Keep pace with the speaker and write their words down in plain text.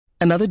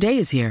Another day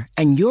is here,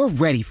 and you're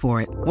ready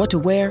for it. What to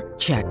wear?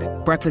 Check.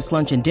 Breakfast,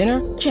 lunch, and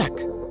dinner? Check.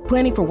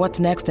 Planning for what's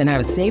next and how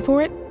to save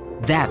for it?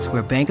 That's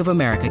where Bank of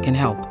America can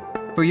help.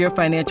 For your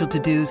financial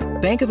to-dos,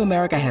 Bank of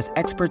America has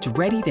experts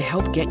ready to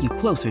help get you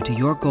closer to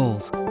your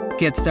goals.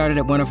 Get started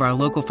at one of our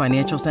local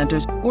financial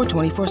centers or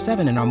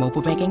 24/7 in our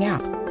mobile banking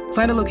app.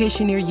 Find a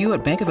location near you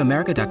at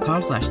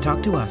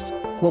bankofamerica.com/talktous.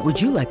 What would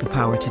you like the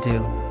power to do?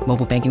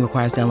 Mobile banking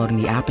requires downloading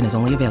the app and is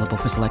only available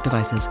for select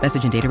devices.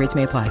 Message and data rates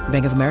may apply.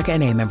 Bank of America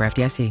N.A., member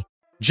FDIC.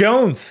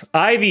 Jones,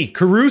 Ivy,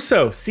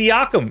 Caruso,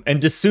 Siakam,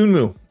 and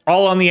Dosunmu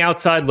all on the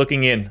outside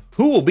looking in.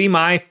 Who will be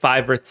my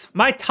favorites?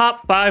 My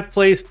top 5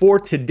 plays for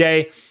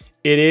today.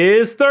 It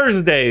is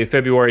Thursday,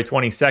 February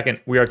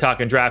 22nd. We are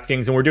talking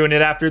DraftKings, and we're doing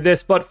it after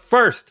this. But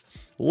first,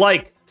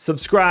 like,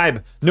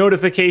 subscribe,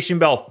 notification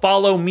bell,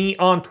 follow me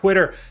on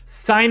Twitter,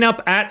 sign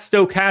up at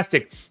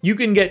Stochastic. You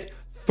can get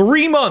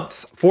 3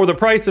 months for the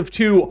price of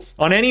 2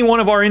 on any one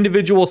of our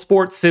individual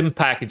sports sim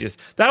packages.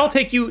 That'll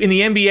take you in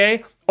the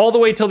NBA all the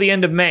way till the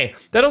end of May.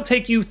 That'll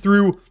take you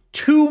through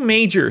 2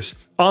 majors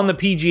on the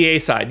PGA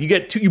side.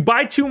 You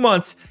buy 2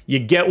 months, you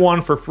get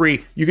 1 for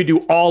free. You could do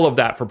all of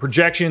that for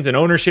projections and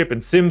ownership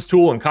and Sims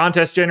tool and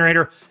contest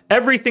generator,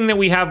 everything that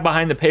we have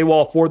behind the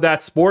paywall for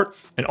that sport.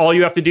 And all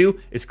you have to do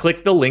is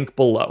click the link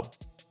below.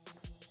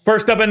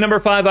 First up at number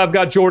 5, I've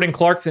got Jordan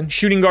Clarkson,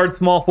 shooting guard,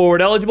 small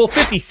forward eligible,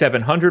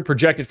 5,700,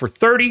 projected for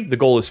 30. The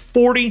goal is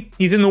 40.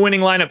 He's in the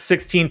winning lineup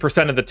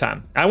 16% of the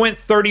time. I went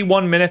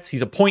 31 minutes.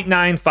 He's a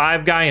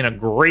 .95 guy in a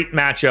great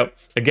matchup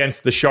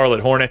against the Charlotte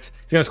Hornets.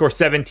 He's going to score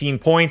 17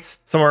 points,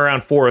 somewhere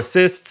around 4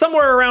 assists,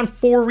 somewhere around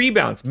 4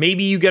 rebounds.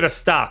 Maybe you get a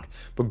stock,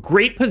 but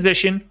great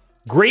position,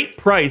 great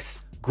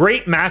price,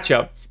 great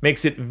matchup.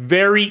 Makes it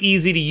very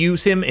easy to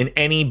use him in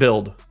any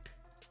build.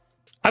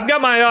 I've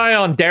got my eye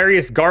on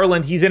Darius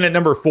Garland. He's in at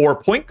number 4.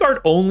 Point guard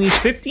only,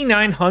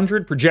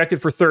 5,900,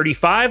 projected for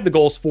 35. The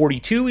goal's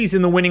 42. He's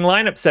in the winning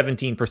lineup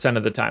 17%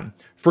 of the time.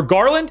 For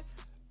Garland,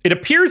 it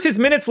appears his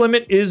minutes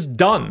limit is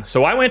done.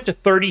 So I went to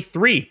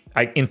 33.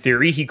 In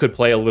theory, he could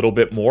play a little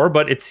bit more,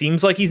 but it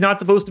seems like he's not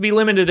supposed to be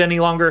limited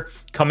any longer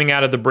coming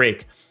out of the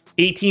break.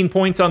 18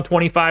 points on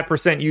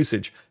 25%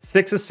 usage,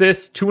 6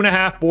 assists,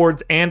 2.5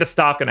 boards, and a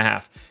stock and a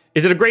half.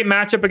 Is it a great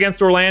matchup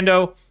against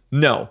Orlando?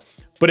 No.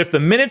 But if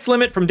the minutes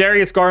limit from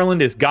Darius Garland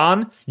is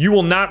gone, you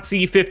will not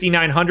see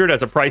 5,900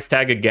 as a price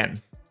tag again.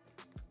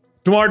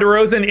 DeMar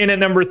DeRozan in at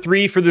number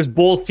 3 for this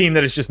Bulls team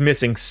that is just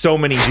missing so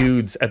many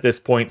dudes at this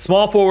point.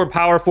 Small forward,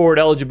 power forward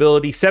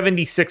eligibility,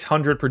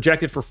 7,600,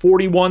 projected for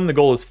 41. The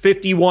goal is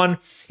 51.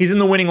 He's in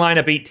the winning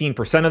lineup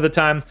 18% of the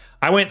time.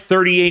 I went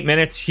 38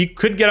 minutes. He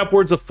could get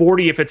upwards of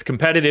 40 if it's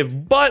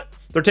competitive, but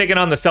they're taking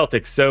on the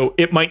Celtics, so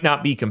it might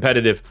not be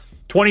competitive.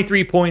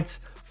 23 points,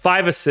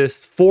 5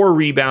 assists, 4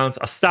 rebounds,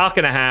 a stock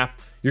and a half.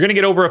 You're going to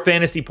get over a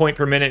fantasy point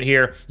per minute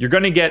here. You're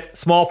going to get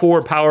small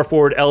forward, power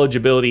forward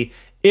eligibility.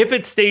 If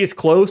it stays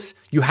close,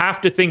 you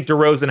have to think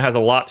DeRozan has a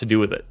lot to do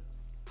with it.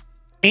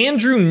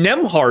 Andrew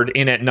Nembhard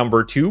in at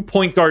number 2.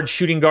 Point guard,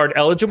 shooting guard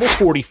eligible,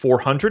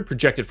 4,400,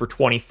 projected for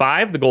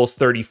 25. The goal is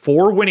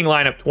 34. Winning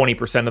lineup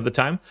 20% of the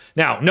time.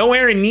 Now, no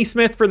Aaron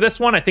Nesmith for this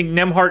one. I think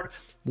Nembhard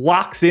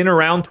locks in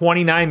around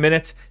 29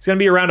 minutes. He's going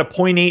to be around a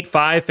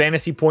 .85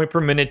 fantasy point per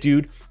minute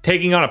dude.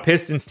 Taking on a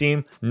Pistons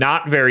team,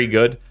 not very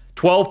good.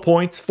 12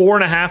 points,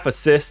 4.5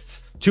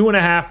 assists,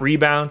 2.5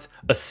 rebounds,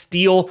 a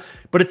steal,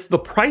 but it's the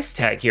price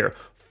tag here.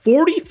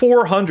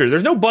 4,400.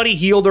 There's no Buddy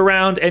Hield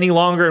around any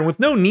longer, and with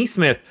no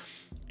Nesmith,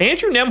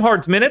 Andrew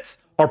Nembhard's minutes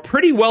are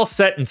pretty well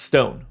set in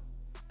stone.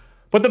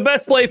 But the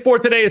best play for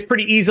today is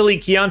pretty easily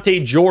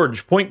Keontae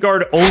George, point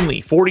guard only,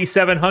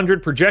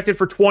 4,700, projected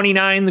for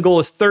 29. The goal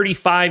is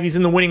 35. He's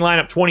in the winning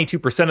lineup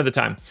 22% of the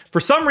time. For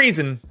some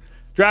reason,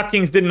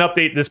 DraftKings didn't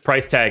update this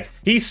price tag.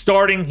 He's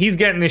starting. He's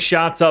getting his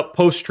shots up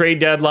post-trade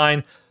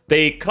deadline.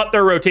 They cut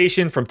their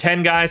rotation from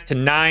 10 guys to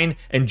 9,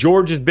 and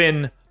George has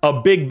been a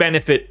big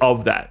benefit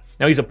of that.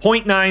 Now, he's a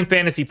 .9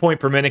 fantasy point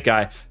per minute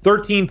guy.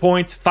 13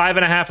 points,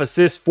 5.5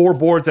 assists, 4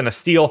 boards, and a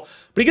steal.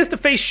 But he gets to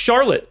face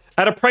Charlotte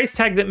at a price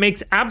tag that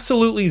makes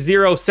absolutely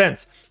 0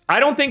 sense. I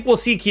don't think we'll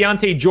see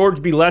Keontae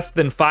George be less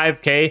than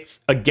 5K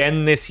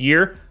again this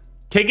year.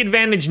 Take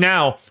advantage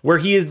now where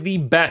he is the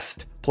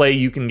best play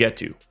you can get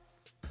to.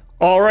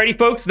 Alrighty,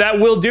 folks, that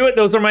will do it.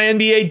 Those are my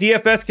NBA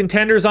DFS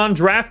contenders on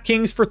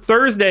DraftKings for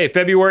Thursday,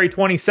 February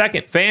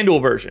 22nd,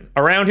 FanDuel version.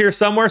 Around here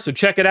somewhere, so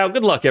check it out.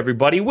 Good luck,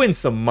 everybody. Win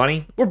some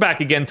money. We're back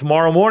again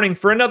tomorrow morning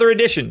for another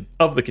edition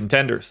of the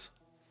Contenders.